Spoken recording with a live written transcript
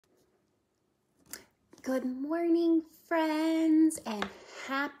Good morning, friends, and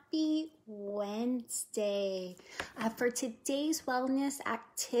happy Wednesday. For today's wellness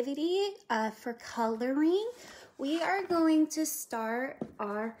activity for coloring, we are going to start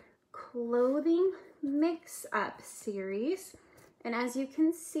our clothing mix-up series. And as you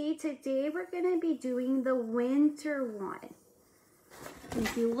can see, today we're going to be doing the winter one. And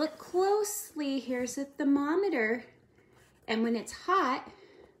if you look closely, here's a thermometer. And when it's hot,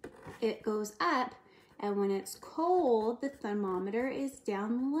 it goes up. And when it's cold, the thermometer is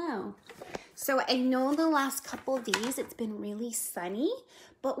down low. So I know the last couple of days it's been really sunny,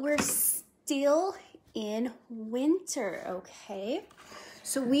 but we're still in winter, okay?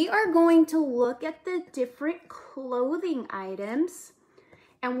 So we are going to look at the different clothing items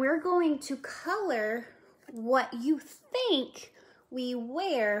and we're going to color what you think we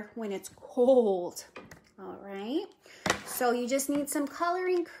wear when it's cold, all right? So you just need some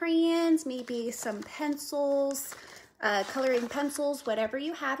coloring crayons, maybe some pencils, coloring pencils, whatever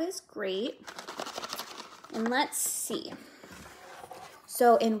you have is great. And let's see.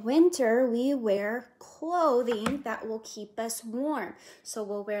 So in winter, we wear clothing that will keep us warm. So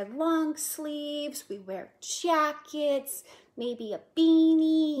we'll wear long sleeves, we wear jackets, maybe a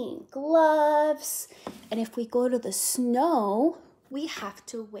beanie, gloves. And if we go to the snow, we have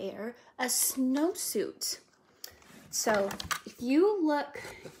to wear a snowsuit. So if you look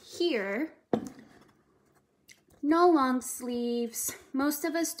here, no long sleeves. Most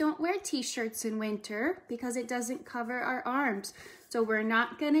of us don't wear t-shirts in winter because it doesn't cover our arms. So we're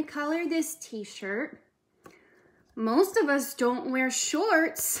not gonna color this t-shirt. Most of us don't wear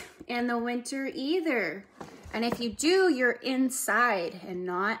shorts in the winter either. And if you do, you're inside and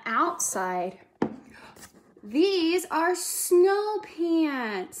not outside. These are snow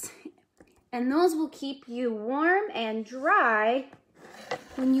pants. And those will keep you warm and dry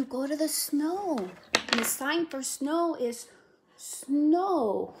when you go to the snow. And the sign for snow is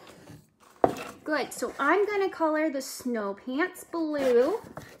snow. Good, so I'm gonna color the snow pants blue.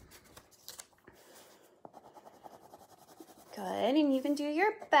 Good, and you can do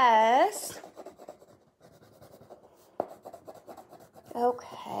your best.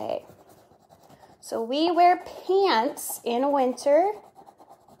 Okay. So we wear pants in winter.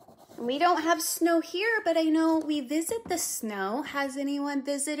 We don't have snow here, but I know we visit the snow. Has anyone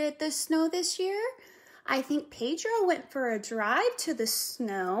visited the snow this year? I think Pedro went for a drive to the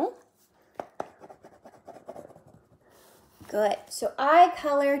snow. Good, so I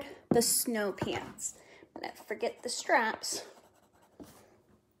colored the snow pants. I'm gonna forget the straps.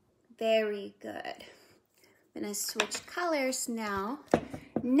 Very good. I'm gonna switch colors now.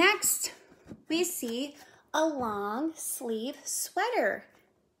 Next, we see a long sleeve sweater.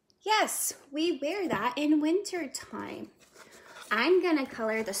 Yes, we wear that in winter time. I'm gonna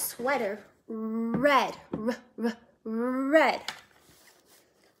color the sweater red, red.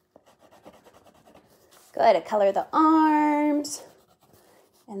 Good, I color the arms.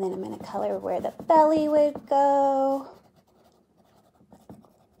 And then I'm gonna color where the belly would go.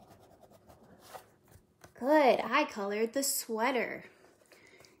 Good, I colored the sweater.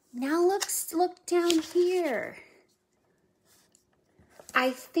 Now look down here.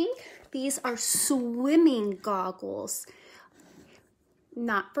 I think these are swimming goggles.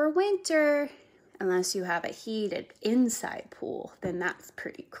 Not for winter, unless you have a heated inside pool, then that's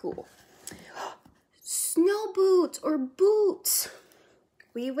pretty cool. Snow boots or boots.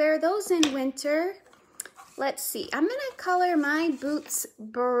 We wear those in winter. Let's see, I'm gonna color my boots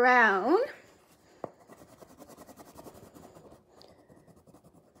brown.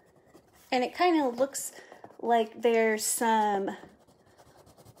 And it kind of looks like there's some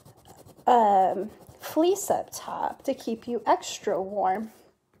fleece up top to keep you extra warm.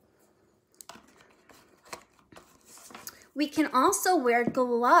 We can also wear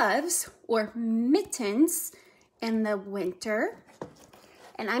gloves or mittens in the winter.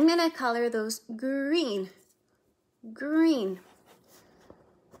 And I'm gonna color those green. Green.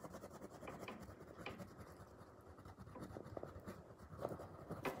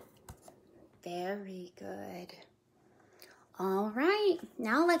 Very good. All right,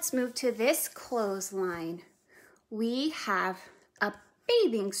 now let's move to this clothesline. We have a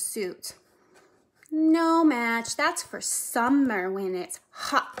bathing suit. No match, that's for summer when it's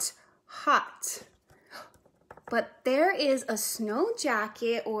hot, hot. But there is a snow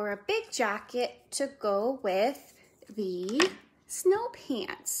jacket or a big jacket to go with the snow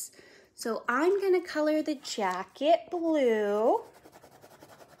pants. So I'm gonna color the jacket blue.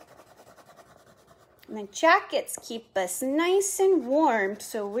 And the jackets keep us nice and warm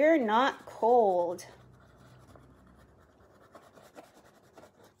so we're not cold.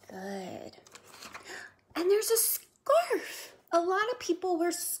 Good. there's a scarf. A lot of people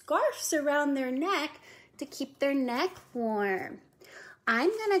wear scarves around their neck to keep their neck warm.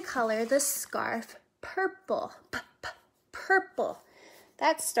 I'm gonna color the scarf purple. Purple.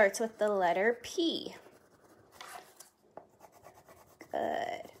 That starts with the letter P.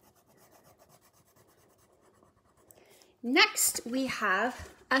 Good. Next, we have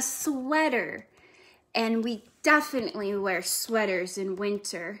a sweater. And we definitely wear sweaters in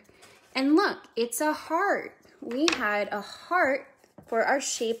winter. And look, it's a heart. We had a heart for our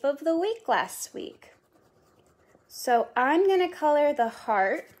shape of the week last week. So I'm gonna color the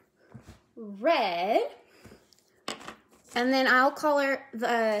heart red, and then I'll color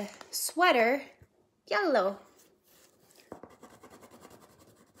the sweater yellow.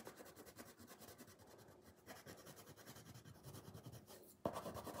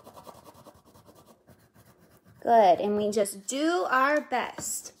 Good, and we just do our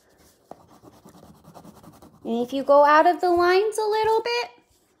best. And if you go out of the lines a little bit,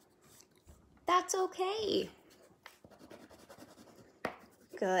 that's okay.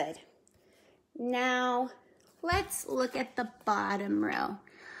 Good. Now, let's look at the bottom row.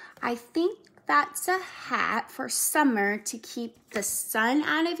 I think that's a hat for summer to keep the sun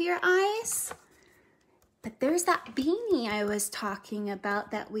out of your eyes. But there's that beanie I was talking about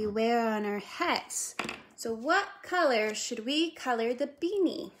that we wear on our heads. So what color should we color the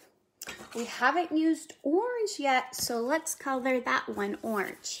beanie? We haven't used orange yet, so let's color that one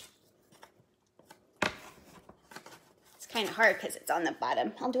orange. It's kind of hard because it's on the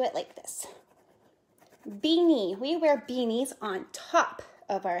bottom. I'll do it like this. Beanie. We wear beanies on top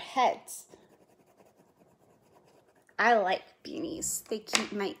of our heads. I like beanies. They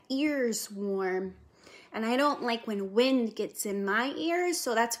keep my ears warm. And I don't like when wind gets in my ears,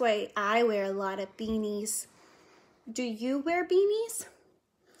 so that's why I wear a lot of beanies. Do you wear beanies?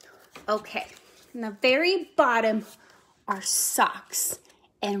 Okay, in the very bottom are socks,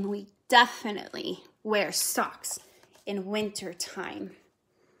 and we definitely wear socks in winter time.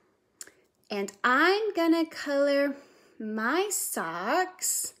 And I'm gonna color my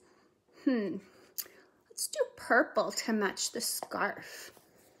socks. Let's do purple to match the scarf.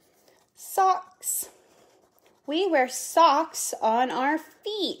 Socks. We wear socks on our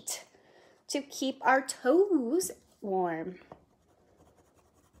feet to keep our toes warm.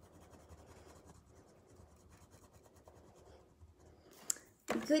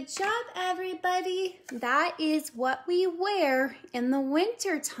 Good job, everybody. That is what we wear in the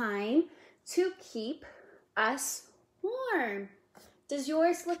winter time to keep us warm. Does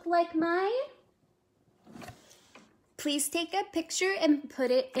yours look like mine? Please take a picture and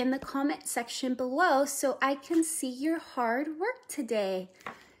put it in the comment section below so I can see your hard work today.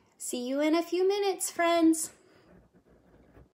 See you in a few minutes, friends.